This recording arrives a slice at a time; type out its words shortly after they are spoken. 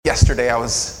Yesterday I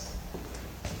was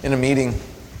in a meeting,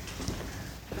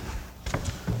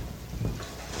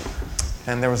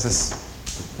 and there was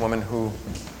this woman who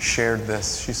shared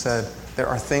this. She said, there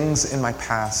are things in my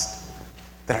past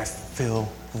that I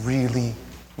feel really,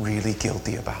 really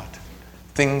guilty about.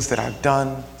 Things that I've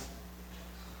done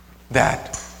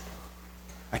that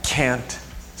I can't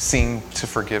seem to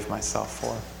forgive myself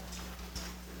for.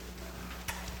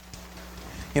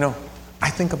 You know, I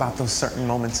think about those certain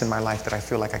moments in my life that I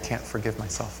feel like I can't forgive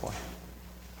myself for.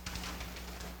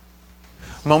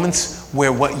 Moments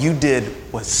where what you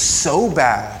did was so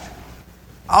bad.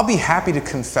 I'll be happy to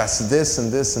confess this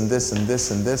and this and this and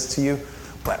this and this to you,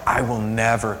 but I will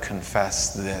never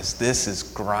confess this. This is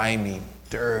grimy,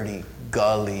 dirty,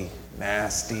 gully,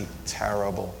 nasty,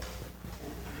 terrible.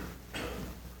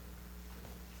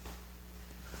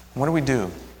 What do we do?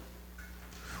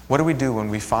 What do we do when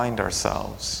we find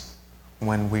ourselves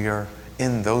when we are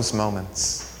in those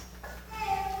moments?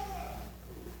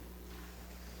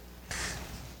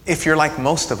 If you're like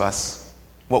most of us,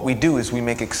 what we do is we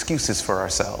make excuses for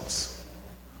ourselves.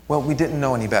 Well, we didn't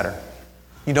know any better.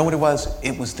 You know what it was?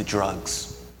 It was the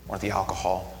drugs or the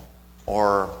alcohol,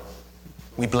 or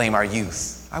we blame our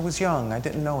youth. I was young, I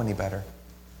didn't know any better.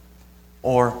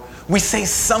 Or we say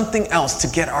something else to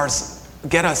get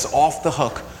us off the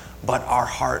hook, but our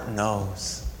heart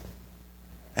knows.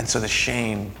 And so the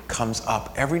shame comes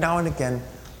up every now and again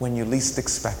when you least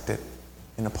expect it,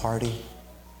 in a party,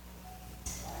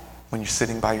 when you're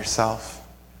sitting by yourself,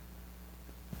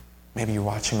 maybe you're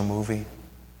watching a movie.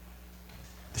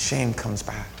 The shame comes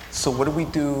back. So what do we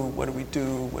do? What do we do?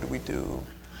 What do we do?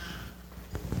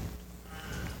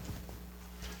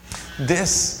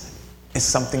 This is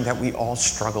something that we all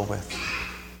struggle with.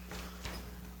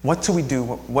 What do we do?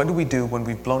 What do we do when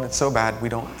we've blown it so bad we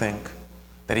don't think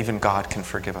that even God can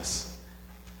forgive us?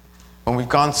 When we've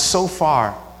gone so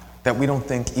far that we don't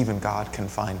think even God can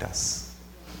find us?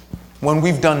 When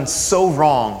we've done so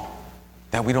wrong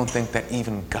that we don't think that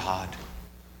even God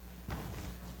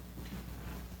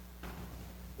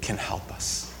can help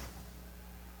us?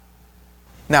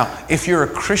 Now, if you're a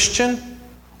Christian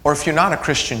or if you're not a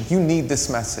Christian, you need this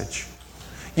message.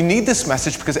 You need this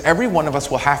message because every one of us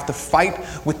will have to fight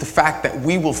with the fact that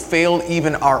we will fail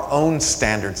even our own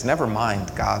standards, never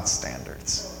mind God's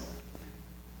standards.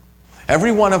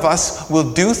 Every one of us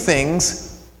will do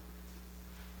things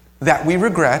that we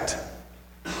regret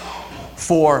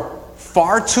for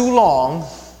far too long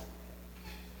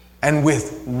and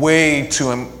with way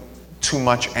too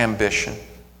much ambition.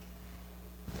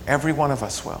 Every one of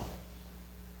us will.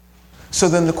 So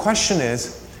then the question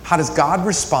is, how does God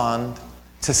respond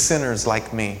to sinners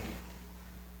like me?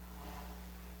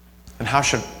 And how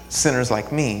should sinners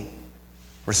like me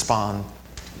respond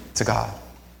to God?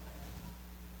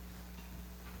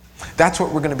 That's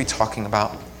what we're going to be talking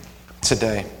about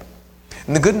today.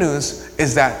 And the good news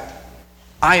is that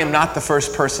I am not the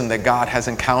first person that God has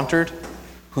encountered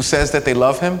who says that they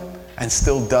love him and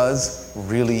still does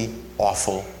really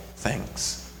awful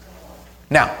things.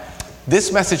 Now,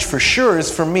 this message for sure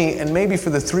is for me, and maybe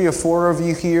for the 3 or 4 of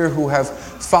you here who have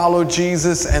followed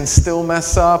Jesus and still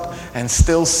mess up and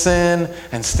still sin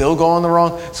and still go on the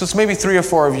wrong. So it's maybe 3 or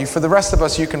 4 of you. For the rest of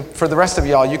us, for the rest of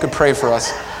y'all, you can pray for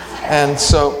us. And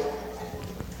so,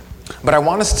 but I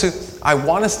want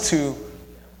us to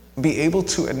be able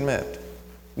to admit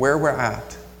where we're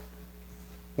at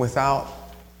without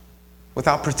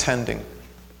pretending,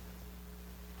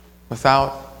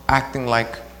 without acting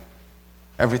like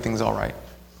everything's all right.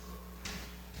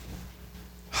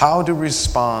 How to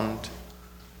respond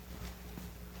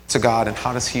to God, and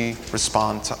how does he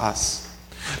respond to us?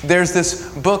 There's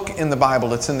this book in the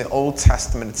Bible. It's in the Old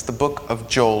Testament. It's the book of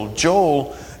Joel.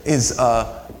 Joel is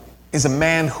a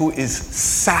man who is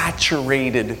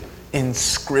saturated in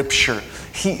Scripture.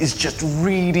 He is just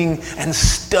reading and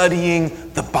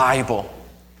studying the Bible.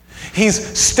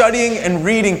 He's studying and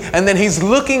reading, and then he's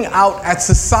looking out at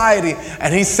society,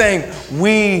 and he's saying,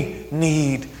 we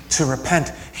need to repent.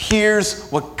 Here's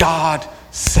what God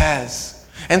says.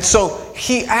 And so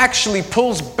he actually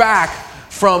pulls back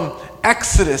from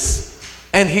Exodus,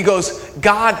 and he goes,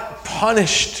 God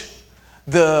punished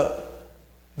the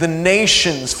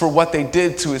nations for what they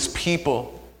did to his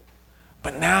people.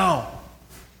 But now,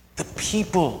 the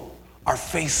people are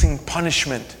facing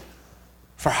punishment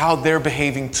for how they're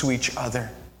behaving to each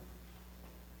other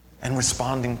and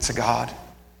responding to God.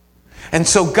 And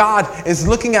so God is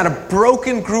looking at a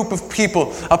broken group of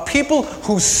people, a people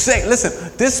who say,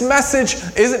 listen, this message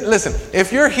isn't, listen,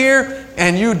 if you're here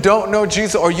and you don't know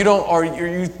Jesus, or you don't, or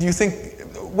you think,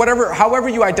 whatever, however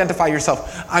you identify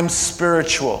yourself, I'm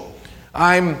spiritual.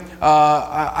 Well,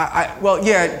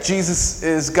 yeah, Jesus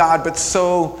is God, but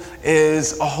so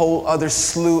is a whole other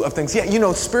slew of things.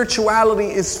 Yeah, spirituality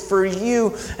is for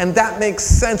you, and that makes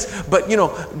sense, but,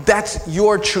 that's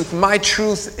your truth. My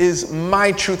truth is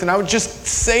my truth, and I would just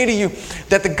say to you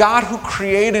that the God who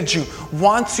created you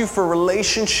wants you for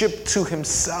relationship to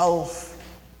himself.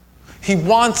 He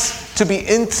wants to be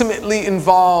intimately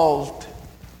involved.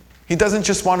 He doesn't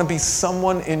just want to be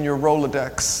someone in your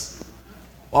Rolodex,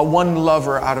 or one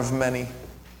lover out of many,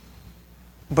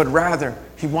 but rather,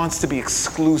 he wants to be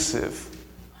exclusive.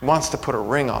 He wants to put a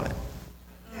ring on it.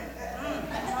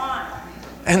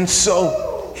 And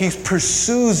so, he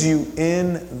pursues you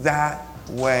in that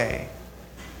way.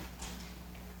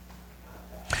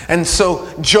 And so,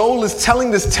 Joel is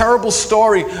telling this terrible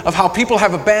story of how people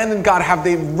have abandoned God, how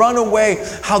they run away,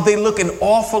 how they look an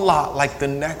awful lot like the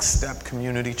Next Step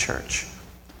Community Church.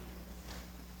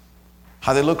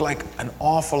 How they look like an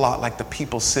awful lot like the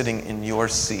people sitting in your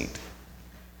seat.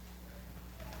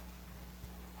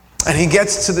 And he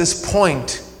gets to this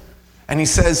point, and he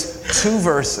says 2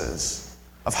 verses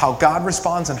of how God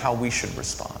responds and how we should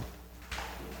respond.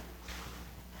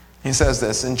 He says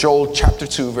this in Joel chapter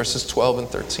 2, verses 12 and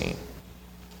 13.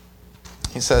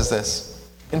 He says this.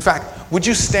 In fact, would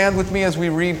you stand with me as we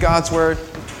read God's word?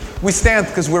 We stand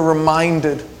because we're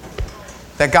reminded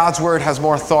that God's word has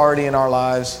more authority in our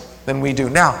lives than we do.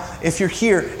 Now, if you're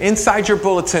here, inside your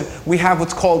bulletin, we have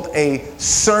what's called a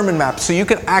sermon map. So you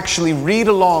can actually read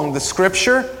along the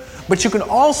scripture, but you can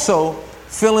also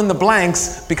fill in the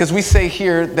blanks, because we say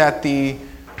here that the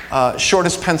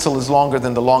shortest pencil is longer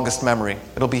than the longest memory.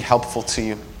 It'll be helpful to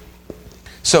you.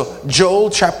 So, Joel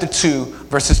chapter 2,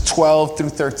 verses 12 through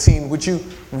 13. Would you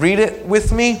read it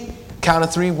with me? Count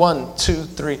of 3. 1, 2,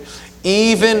 3.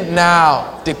 Even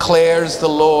now, declares the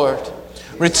Lord,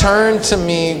 return to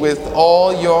me with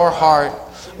all your heart,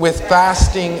 with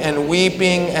fasting and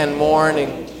weeping and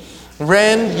mourning.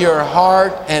 Rend your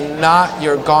heart and not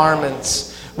your garments.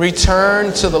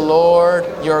 Return to the Lord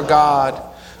your God,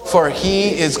 for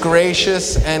he is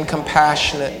gracious and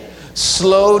compassionate,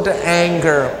 slow to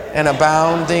anger and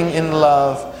abounding in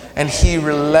love, and he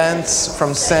relents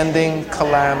from sending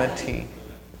calamity.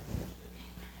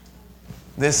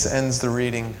 This ends the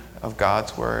reading of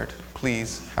God's word.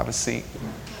 Please have a seat.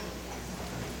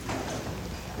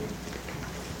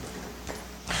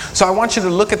 So I want you to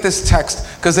look at this text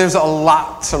because there's a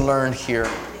lot to learn here.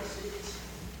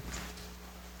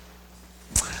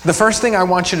 The first thing I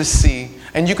want you to see,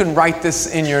 and you can write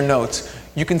this in your notes,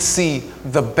 you can see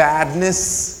the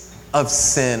badness of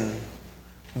sin.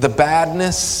 The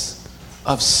badness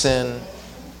of sin.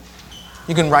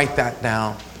 You can write that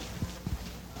down.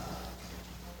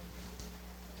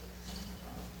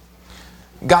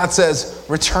 God says,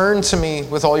 return to me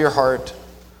with all your heart,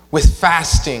 with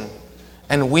fasting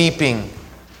and weeping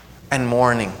and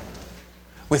mourning.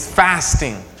 With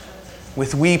fasting,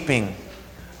 with weeping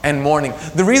and mourning.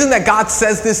 The reason that God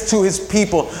says this to his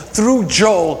people through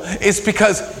Joel is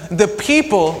because the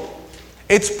people,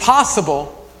 it's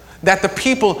possible that the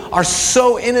people are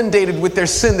so inundated with their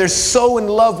sin, they're so in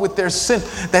love with their sin,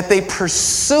 that they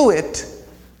pursue it.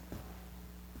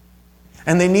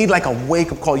 And they need like a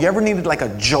wake-up call. You ever needed like a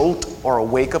jolt or a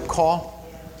wake-up call?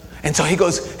 And so he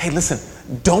goes, hey, listen,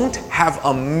 don't have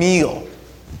a meal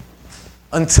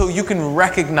until you can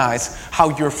recognize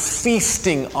how you're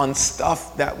feasting on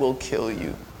stuff that will kill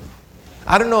you.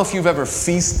 I don't know if you've ever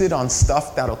feasted on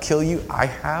stuff that'll kill you. I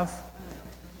have.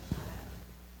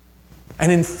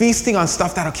 And in feasting on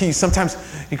stuff that'll kill you, sometimes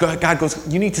God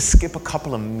goes, you need to skip a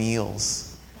couple of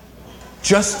meals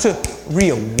just to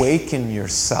reawaken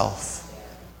yourself.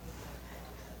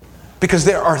 Because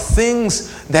there are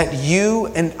things that you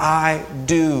and I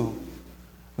do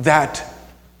that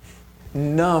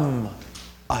numb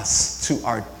us to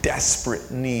our desperate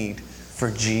need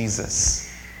for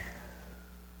Jesus.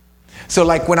 So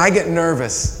like when I get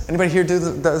nervous, anybody here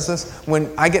does this?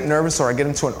 When I get nervous or I get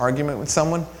into an argument with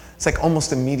someone, it's like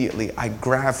almost immediately I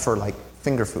grab for like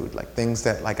finger food, like things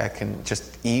that like I can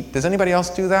just eat. Does anybody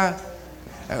else do that?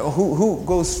 Who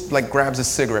goes like grabs a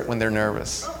cigarette when they're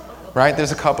nervous? Right?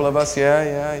 There's a couple of us.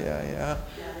 Yeah.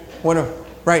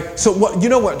 Right? So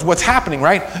what's happening,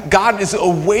 right? God is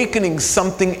awakening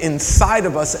something inside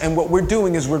of us, and what we're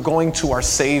doing is we're going to our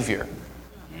Savior.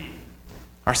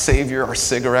 Our Savior, our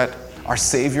cigarette, our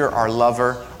Savior, our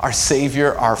lover, our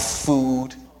Savior, our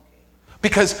food.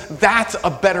 Because that's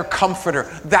a better comforter.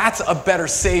 That's a better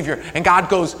Savior. And God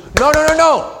goes,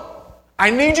 no. I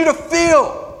need you to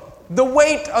feel The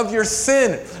weight of your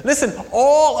sin. Listen,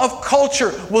 all of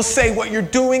culture will say what you're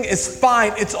doing is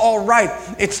fine. It's all right.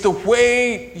 It's the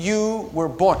way you were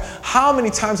born. How many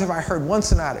times have I heard,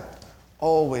 once an addict,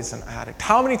 always an addict?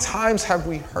 How many times have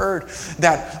we heard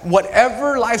that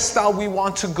whatever lifestyle we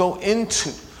want to go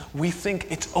into, we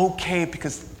think it's okay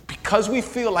because we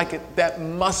feel like it, that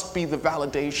must be the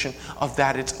validation of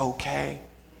that it's okay.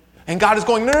 And God is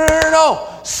going,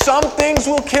 no. Some things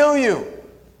will kill you.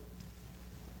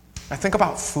 I think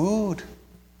about food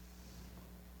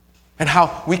and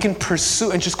how we can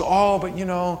pursue and just go, oh, but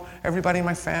everybody in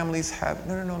my family's have.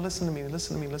 No, listen to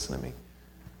me.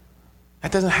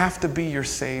 That doesn't have to be your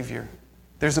savior.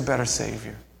 There's a better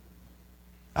savior.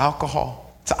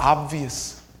 Alcohol, it's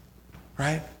obvious,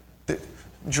 right?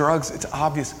 Drugs, it's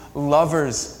obvious.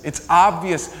 Lovers, it's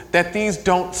obvious that these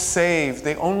don't save.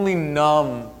 They only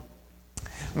numb.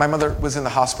 My mother was in the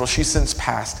hospital. She's since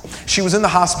passed. She was in the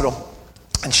hospital.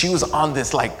 And she was on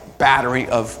this battery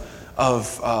of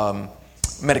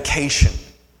medication.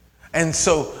 And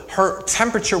so her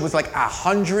temperature was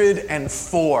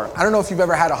 104. I don't know if you've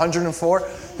ever had 104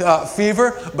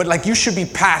 fever, but you should be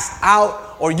passed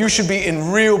out or you should be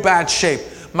in real bad shape.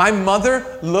 My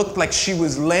mother looked like she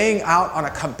was laying out on a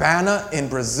cabana in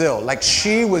Brazil, like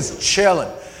she was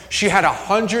chilling. She had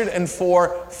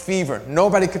 104 fever.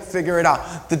 Nobody could figure it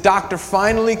out. The doctor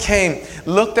finally came,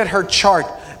 looked at her chart,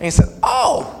 and he said,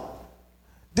 oh,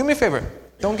 do me a favor.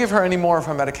 Don't give her any more of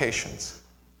her medications.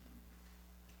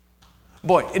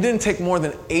 Boy, it didn't take more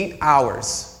than 8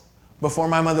 hours before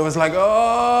my mother was like,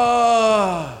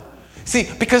 oh. See,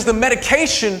 because the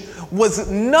medication was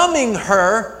numbing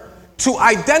her to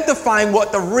identifying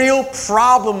what the real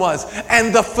problem was.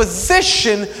 And the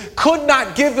physician could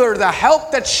not give her the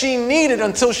help that she needed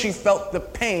until she felt the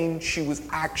pain she was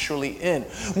actually in.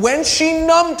 When she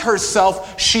numbed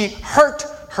herself, she hurt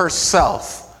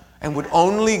herself and would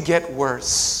only get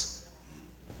worse.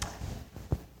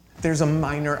 There's a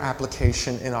minor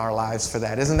application in our lives for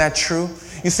that. Isn't that true?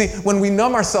 You see, when we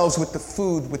numb ourselves with the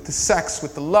food, with the sex,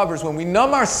 with the lovers, when we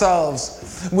numb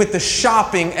ourselves with the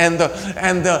shopping and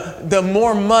the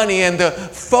more money and the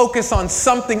focus on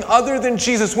something other than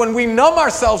Jesus, when we numb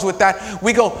ourselves with that,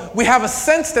 we have a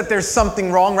sense that there's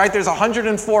something wrong, right? There's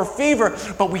 104 fever,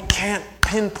 but we can't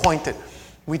pinpoint it.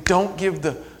 We don't give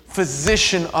the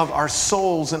physician of our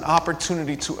souls an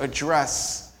opportunity to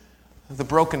address the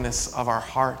brokenness of our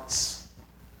hearts.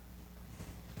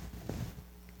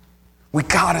 We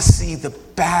gotta see the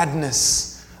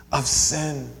badness of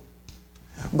sin.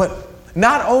 But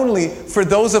not only for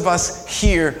those of us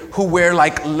here who wear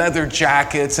leather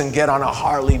jackets and get on a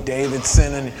Harley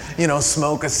Davidson and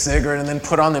smoke a cigarette and then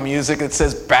put on the music that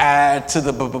says bad to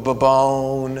the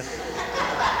bone.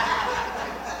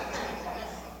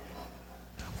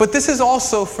 But this is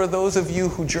also for those of you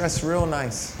who dress real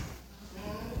nice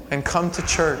and come to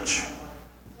church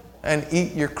and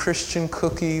eat your Christian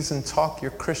cookies and talk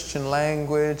your Christian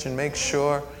language and make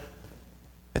sure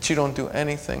that you don't do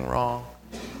anything wrong.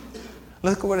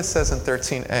 Look at what it says in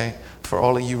 13a for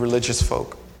all of you religious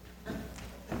folk.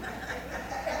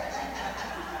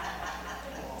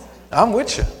 I'm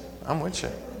with you.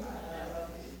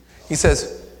 He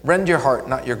says, rend your heart,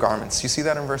 not your garments. You see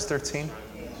that in verse 13?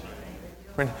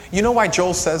 You know why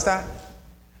Joel says that?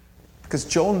 Because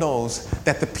Joel knows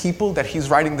that the people that he's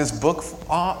writing this book for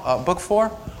are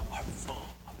full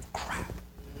of crap.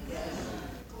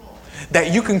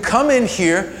 That you can come in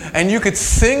here and you could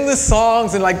sing the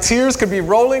songs and tears could be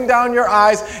rolling down your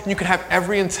eyes and you could have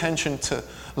every intention to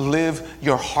live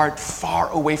your heart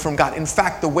far away from God. In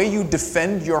fact, the way you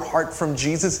defend your heart from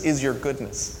Jesus is your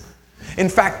goodness. In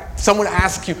fact, someone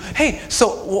asks you, hey, so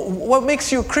what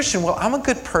makes you a Christian? Well, I'm a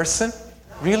good person.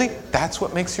 Really? That's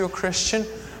what makes you a Christian?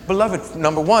 Beloved,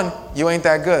 number one, you ain't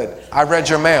that good. I read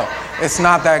your mail. It's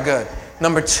not that good.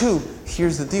 Number two,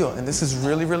 here's the deal, and this is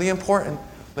really, really important.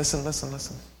 Listen.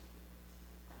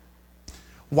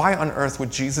 Why on earth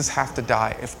would Jesus have to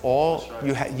die if all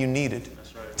you needed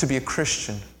to be a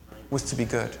Christian was to be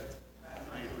good?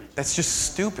 That's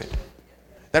just stupid.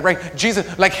 That right? Jesus,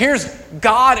 here's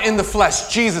God in the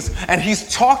flesh, Jesus, and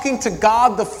he's talking to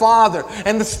God the Father,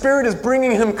 and the Spirit is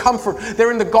bringing him comfort.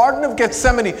 They're in the Garden of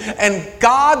Gethsemane, and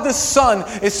God the Son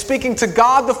is speaking to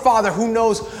God the Father, who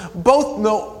both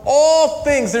know all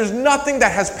things. There's nothing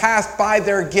that has passed by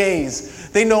their gaze.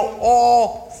 They know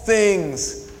all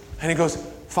things. And he goes,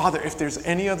 Father, if there's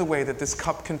any other way that this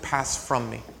cup can pass from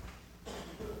me.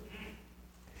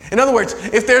 In other words,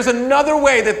 if there's another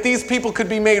way that these people could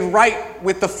be made right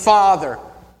with the Father,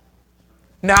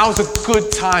 now's a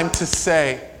good time to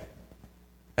say.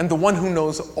 And the one who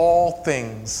knows all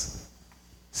things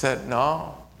said,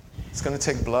 no, It's going to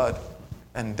take blood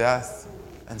and death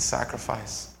and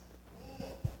sacrifice.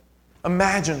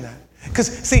 Imagine that. Because,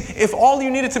 see, if all you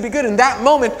needed to be good in that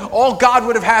moment, all God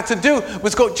would have had to do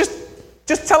was go,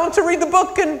 just tell him to read the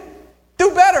book and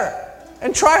do better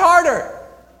and try harder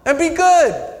and be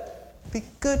good. Be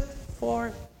good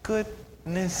for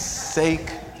goodness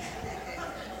sake.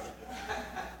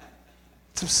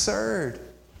 It's absurd.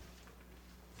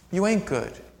 You ain't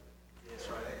good.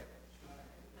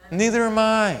 Neither am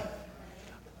I.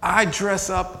 I dress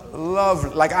up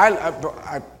lovely. Like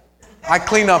I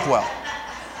clean up well.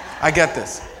 I get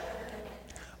this.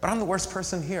 But I'm the worst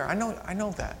person here. I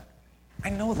know that. I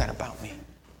know that about me.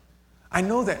 I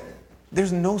know that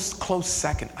there's no close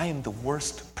second. I am the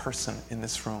worst person in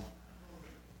this room.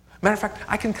 Matter of fact,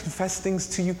 I can confess things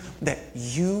to you that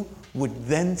you would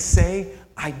then say,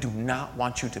 I do not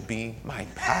want you to be my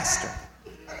pastor.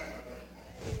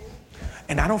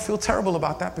 And I don't feel terrible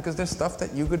about that because there's stuff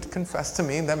that you could confess to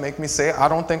me that make me say, I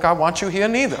don't think I want you here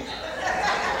neither.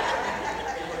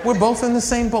 We're both in the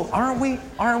same boat, aren't we?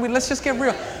 Aren't we? Let's just get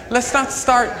real. Let's not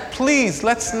start, please,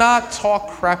 let's not talk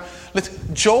crap.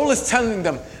 Joel is telling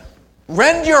them,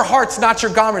 rend your hearts, not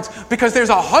your garments, because there's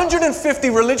 150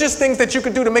 religious things that you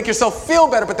could do to make yourself feel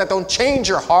better, but that don't change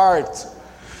your heart.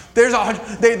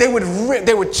 They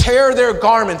would tear their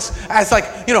garments as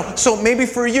so maybe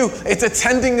for you, it's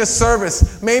attending a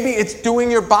service. Maybe it's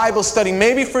doing your Bible study.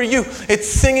 Maybe for you, it's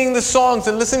singing the songs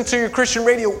and listening to your Christian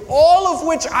radio, all of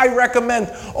which I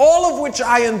recommend, all of which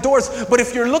I endorse. But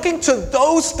if you're looking to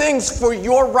those things for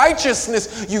your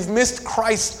righteousness, you've missed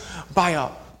Christ by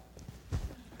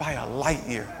a light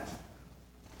year.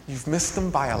 You've missed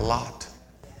him by a lot.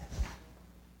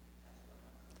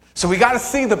 So we got to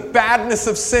see the badness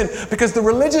of sin, because the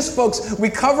religious folks, we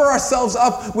cover ourselves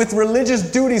up with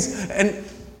religious duties and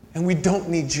we don't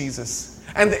need Jesus.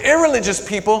 And the irreligious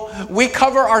people, we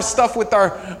cover our stuff with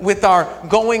our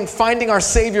finding our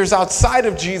saviors outside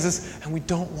of Jesus, and we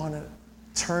don't want to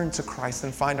turn to Christ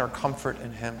and find our comfort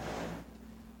in him.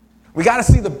 We got to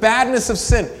see the badness of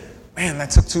sin. Man, that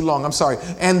took too long. I'm sorry.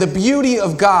 And the beauty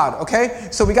of God, okay?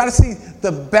 So we got to see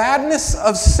the badness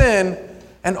of sin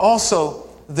and also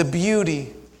the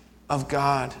beauty of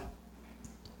God.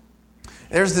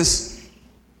 There's these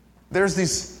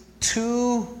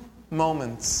two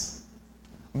moments,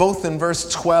 both in verse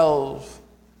 12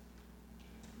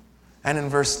 and in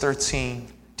verse 13.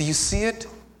 Do you see it?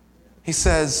 He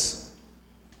says,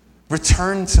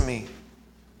 return to me.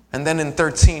 And then in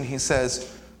 13, he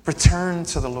says, return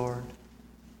to the Lord.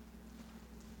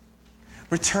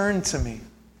 Return to me.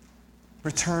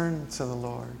 Return to the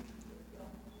Lord.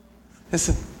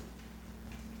 Listen,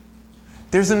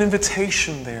 there's an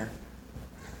invitation there.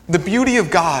 The beauty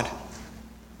of God,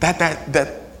 that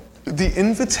the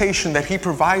invitation that he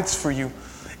provides for you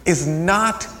is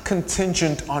not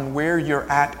contingent on where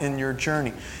you're at in your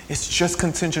journey. It's just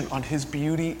contingent on his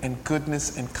beauty and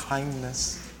goodness and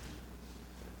kindness.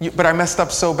 But I messed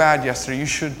up so bad yesterday. You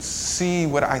should see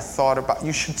what I thought about.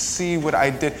 You should see what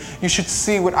I did. You should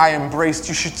see what I embraced.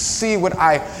 You should see what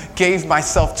I gave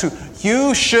myself to.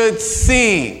 You should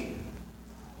see.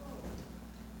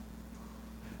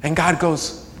 And God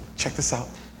goes, check this out.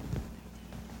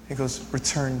 He goes,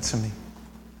 return to me.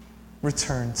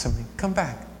 Return to me. Come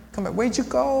back. Come back. Where'd you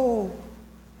go?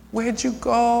 Where'd you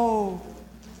go?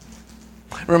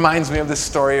 It reminds me of this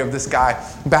story of this guy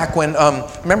back when,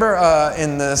 remember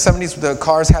in the 70s, the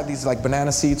cars had these like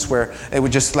banana seats where it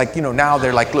would just now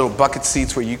they're like little bucket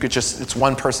seats where you could it's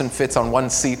one person fits on one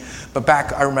seat. But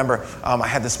back, I remember I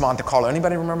had this Monte Carlo.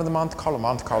 Anybody remember the Monte Carlo?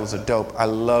 Monte Carlos are dope. I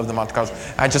love the Monte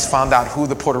Carlos. I just found out who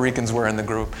the Puerto Ricans were in the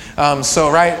group.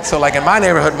 So like in my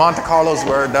neighborhood, Monte Carlos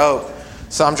were dope.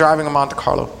 So I'm driving a Monte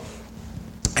Carlo.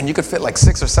 And you could fit like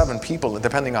 6 or 7 people,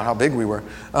 depending on how big we were.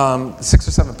 6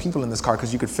 or 7 people in this car,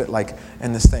 because you could fit like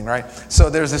in this thing, right? So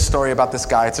there's this story about this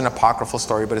guy. It's an apocryphal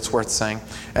story, but it's worth saying.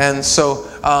 And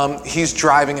so he's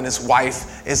driving, and his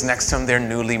wife is next to him. They're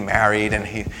newly married, and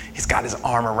he's got his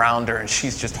arm around her, and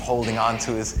she's just holding on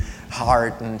to his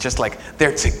heart, and just like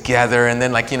they're together. And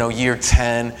then year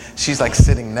 10, she's like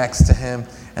sitting next to him.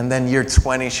 And then year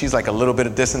 20, she's like a little bit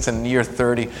of distance. And year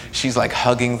 30, she's like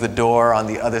hugging the door on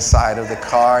the other side of the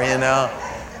car,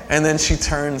 And then she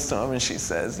turns to him and she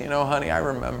says, honey, I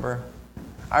remember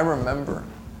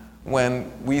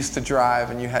when we used to drive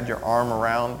and you had your arm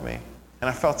around me. And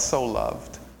I felt so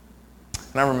loved.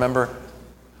 And I remember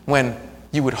when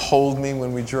you would hold me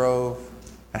when we drove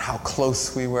and how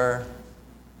close we were.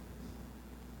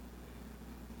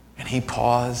 And he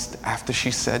paused after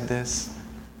she said this.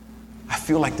 I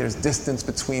feel like there's distance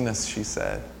between us, she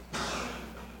said.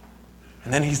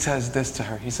 And then he says this to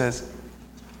her. He says,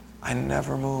 I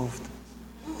never moved.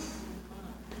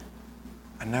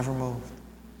 I never moved.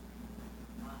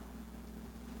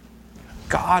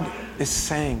 God is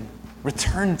saying,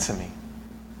 return to me.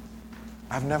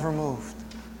 I've never moved.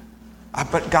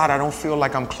 But God, I don't feel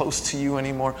like I'm close to you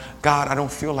anymore. God, I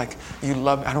don't feel like you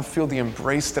love me. I don't feel the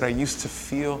embrace that I used to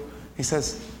feel. He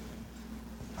says,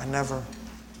 I never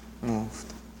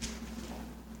moved.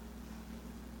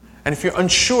 And if you're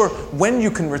unsure when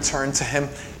you can return to him,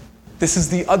 this is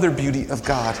the other beauty of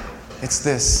God. It's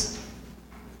this.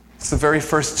 It's the very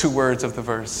first two words of the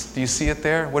verse. Do you see it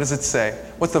there? What does it say?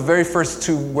 What's the very first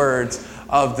two words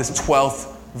of this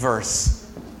 12th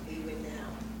verse? Even now.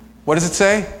 What does it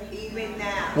say? Even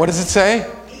now. What does it say?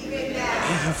 Even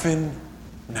now. Even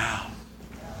now.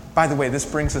 By the way, this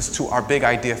brings us to our big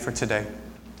idea for today.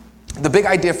 The big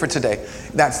idea for today,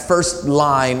 that first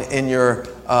line in your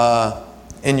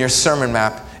sermon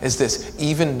map is this: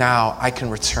 even now I can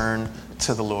return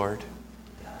to the Lord.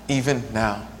 Even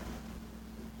now.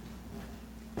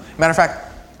 Matter of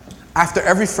fact, after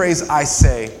every phrase I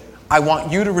say, I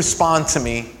want you to respond to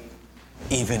me,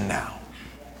 even now.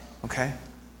 Okay?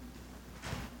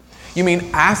 You mean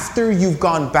after you've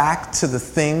gone back to the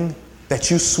thing that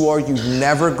you swore you'd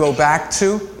never go back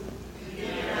to?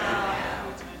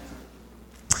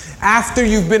 After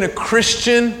you've been a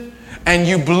Christian and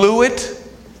you blew it?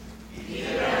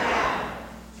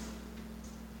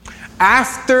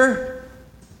 After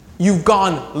you've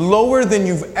gone lower than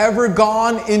you've ever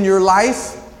gone in your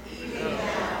life?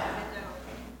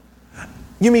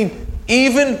 You mean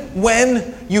even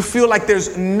when you feel like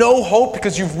there's no hope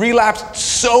because you've relapsed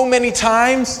so many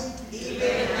times?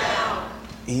 Even now.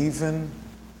 Even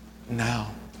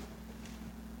now.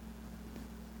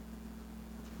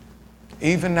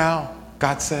 Even now,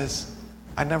 God says,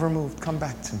 I never moved. Come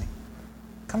back to me.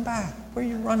 Come back. Where are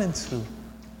you running to?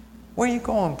 Where are you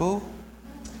going, boo?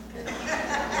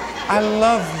 I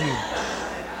love you.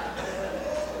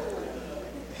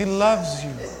 He loves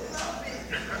you.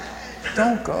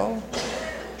 Don't go.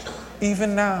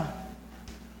 Even now.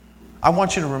 I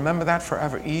want you to remember that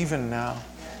forever. Even now.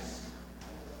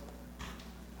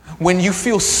 When you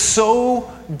feel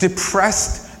so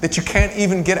depressed that you can't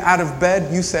even get out of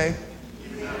bed, you say,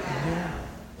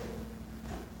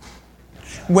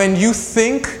 when you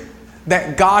think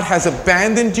that God has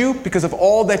abandoned you because of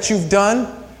all that you've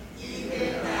done,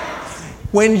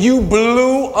 when you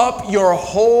blew up your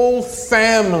whole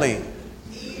family,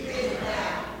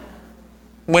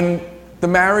 when the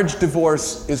marriage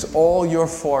divorce is all your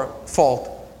fault,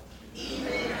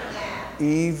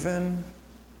 even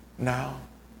now,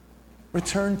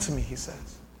 return to me, he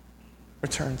says.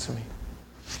 Return to me.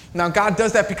 Now, God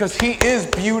does that because he is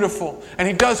beautiful and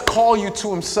he does call you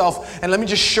to himself. And let me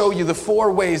just show you the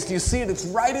 4 ways. Do you see it? It's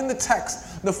right in the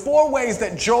text. The 4 ways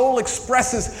that Joel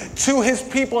expresses to his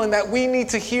people and that we need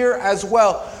to hear as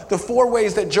well. The 4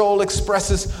 ways that Joel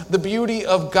expresses the beauty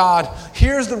of God.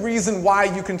 Here's the reason why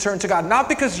you can turn to God. Not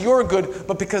because you're good,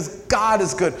 but because God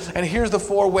is good. And here's the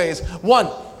 4 ways. 1,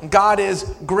 God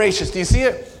is gracious. Do you see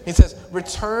it? He says,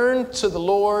 return to the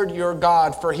Lord your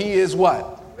God, for he is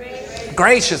what?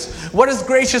 Gracious. What does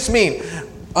gracious mean?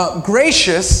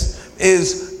 Gracious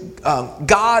is,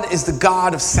 God is the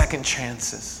God of second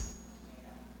chances.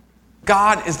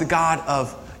 God is the God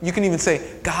of, you can even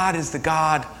say, God is the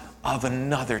God of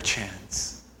another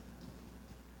chance.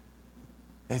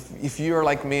 If you're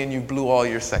like me and you blew all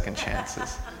your second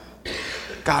chances,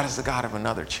 God is the God of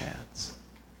another chance.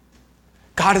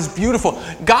 God is beautiful.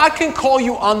 God can call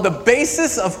you on the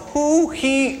basis of who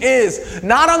he is.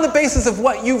 Not on the basis of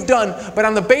what you've done, but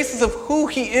on the basis of who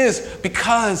he is,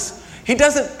 because he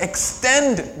doesn't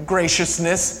extend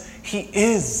graciousness. He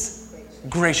is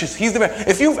gracious. He's the best.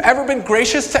 If you've ever been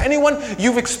gracious to anyone,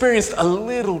 you've experienced a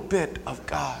little bit of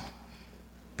God.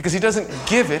 Because he doesn't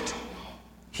give it,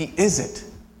 he is it.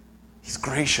 He's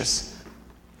gracious.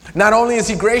 Not only is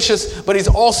he gracious, but he's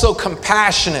also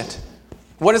compassionate.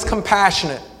 What is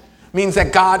compassionate? It means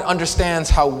that God understands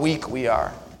how weak we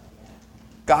are.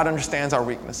 God understands our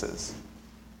weaknesses.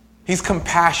 He's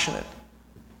compassionate.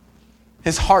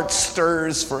 His heart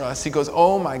stirs for us. He goes,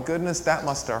 oh my goodness, that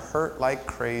must have hurt like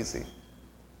crazy.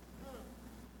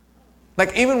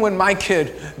 Like even when my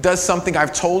kid does something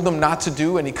I've told him not to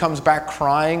do and he comes back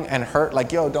crying and hurt,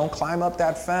 like, yo, don't climb up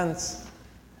that fence.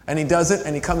 And he does it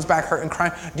and he comes back hurt and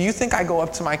crying. Do you think I go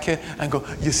up to my kid and go,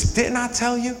 didn't I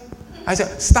tell you? I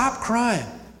said, stop crying.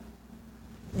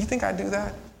 You think I do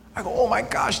that? I go, oh my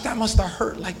gosh, that must have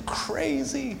hurt like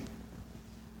crazy.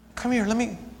 Come here, let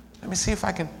me see if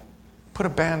I can put a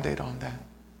Band-Aid on that.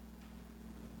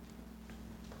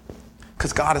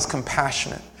 Because God is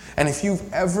compassionate. And if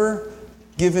you've ever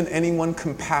given anyone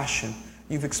compassion,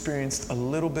 you've experienced a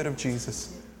little bit of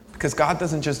Jesus. Because God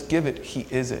doesn't just give it, he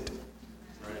is it.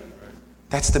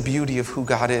 That's the beauty of who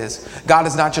God is. God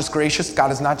is not just gracious.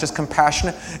 God is not just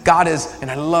compassionate. God is, and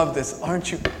I love this,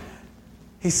 aren't you?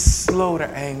 He's slow to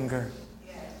anger.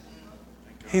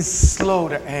 He's slow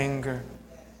to anger.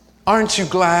 Aren't you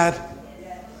glad?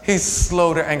 He's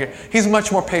slow to anger. He's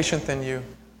much more patient than you.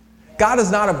 God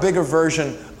is not a bigger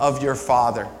version of your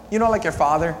father. You know, like your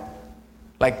father?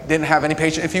 Like, didn't have any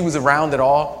patience. If he was around at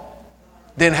all,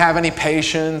 didn't have any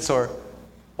patience or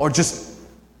just,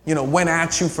 went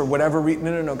at you for whatever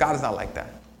reason. No. God is not like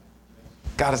that.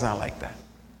 God is not like that.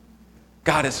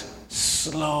 God is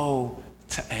slow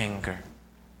to anger.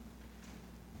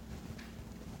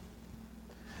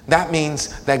 That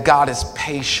means that God is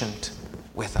patient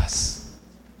with us.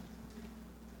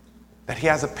 That he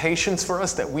has a patience for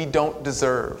us that we don't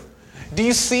deserve. Do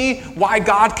you see why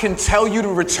God can tell you to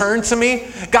return to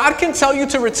me? God can tell you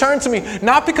to return to me,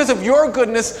 not because of your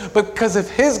goodness, but because of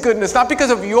his goodness. Not because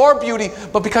of your beauty,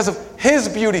 but because of his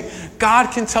beauty.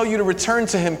 God can tell you to return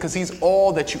to him because he's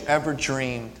all that you ever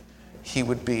dreamed he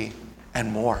would be and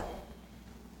more.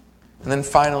 And then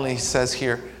finally he says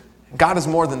here, God is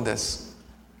more than this,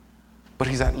 but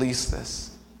he's at least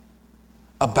this.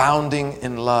 Abounding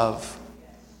in love.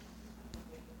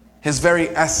 His very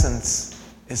essence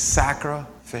is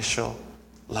sacrificial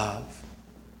love.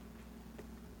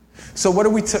 So what are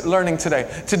we learning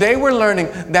today? Today we're learning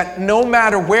that no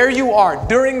matter where you are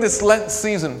during this Lent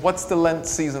season, what's the Lent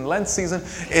season? Lent season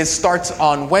starts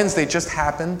on Wednesday, just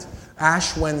happened,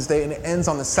 Ash Wednesday, and it ends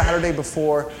on the Saturday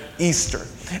before Easter.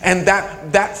 And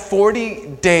that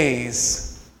 40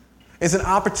 days is an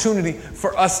opportunity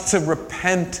for us to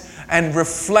repent and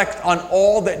reflect on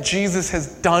all that Jesus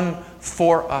has done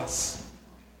for us.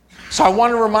 So I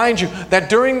want to remind you that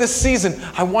during this season,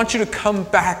 I want you to come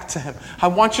back to him. I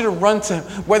want you to run to him.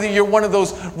 Whether you're one of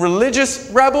those religious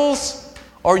rebels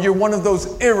or you're one of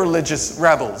those irreligious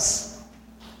rebels,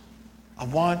 I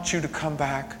want you to come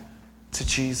back to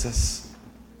Jesus.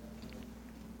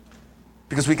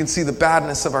 Because we can see the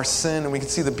badness of our sin and we can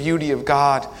see the beauty of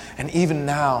God. And even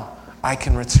now, I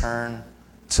can return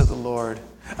to the Lord.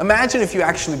 Imagine if you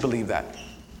actually believe that.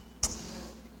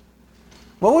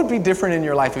 What would be different in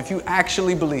your life if you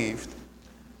actually believed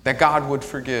that God would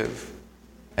forgive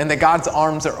and that God's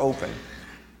arms are open?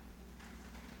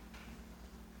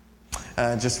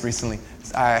 Just recently,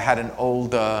 I had an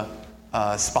old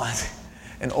sponsee.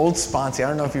 I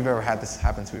don't know if you've ever had this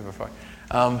happen to me before,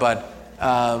 but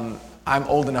I'm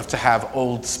old enough to have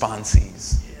old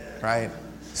sponsees, right?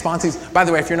 Sponsees, by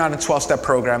the way, if you're not in a 12-step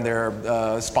program, there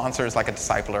are sponsors like a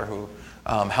discipler who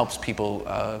helps people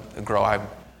grow.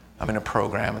 I'm in a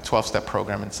program, a 12-step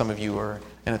program, and some of you are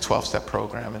in a 12-step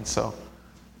program. And so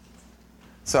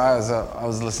I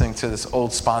was listening to this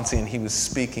old sponsee, and he was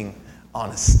speaking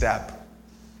on a step.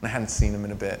 And I hadn't seen him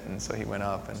in a bit, and so he went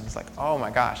up, and was like, oh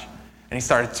my gosh. And he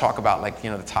started to talk about,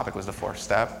 the topic was the fourth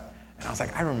step. And I was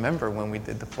like, I remember when we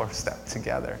did the fourth step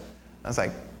together. I was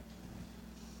like,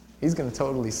 he's going to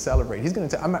totally celebrate.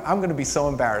 I'm going to be so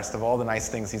embarrassed of all the nice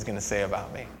things he's going to say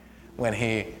about me when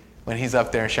he's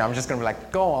up there and shit. I'm just going to be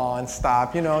like, go on,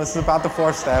 stop. This is about the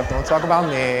fourth step. Don't talk about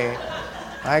me.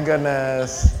 My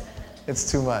goodness.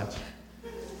 It's too much.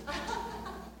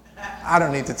 I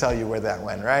don't need to tell you where that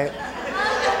went, right?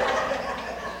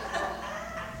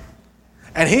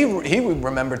 And he would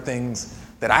remember things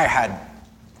that I had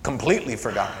completely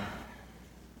forgotten.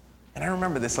 And I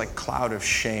remember this cloud of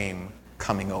shame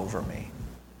coming over me.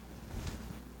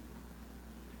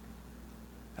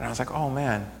 And I was like, oh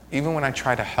man, even when I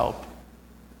try to help,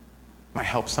 my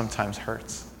help sometimes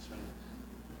hurts.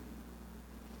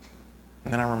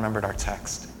 And then I remembered our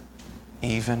text.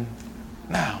 Even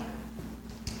now.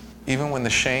 Even when the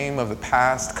shame of the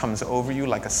past comes over you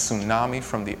like a tsunami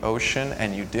from the ocean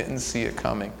and you didn't see it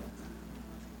coming.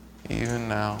 Even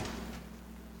now.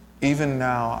 Even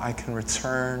now I can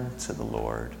return to the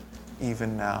Lord.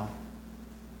 Even now.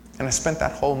 And I spent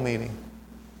that whole meeting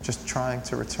just trying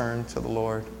to return to the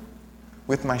Lord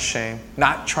with my shame,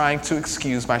 not trying to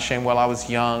excuse my shame. Well, I was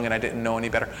young and I didn't know any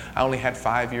better. I only had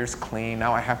 5 years clean.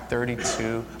 Now I have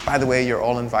 32. By the way, you're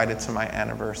all invited to my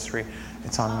anniversary.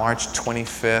 It's on March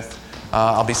 25th.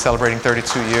 I'll be celebrating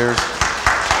 32 years.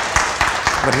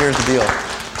 But here's the deal.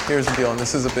 Here's the deal, and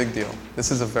this is a big deal.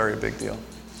 This is a very big deal.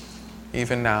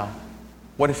 Even now,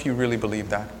 what if you really believe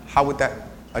that? How would that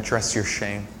address your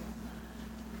shame?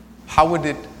 How would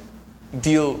it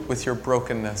deal with your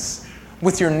brokenness,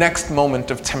 with your next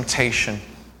moment of temptation,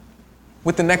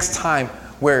 with the next time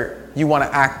where you want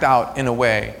to act out in a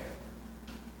way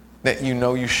that you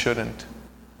know you shouldn't,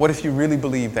 What if you really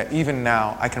believe that even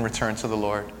now I can return to the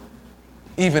Lord?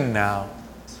 Even now.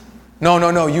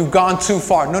 No, you've gone too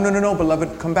far. No,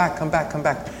 beloved, come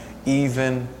back.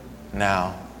 Even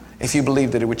now. If you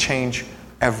believe that it would change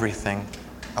everything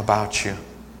about you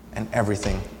and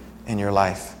everything in your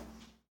life.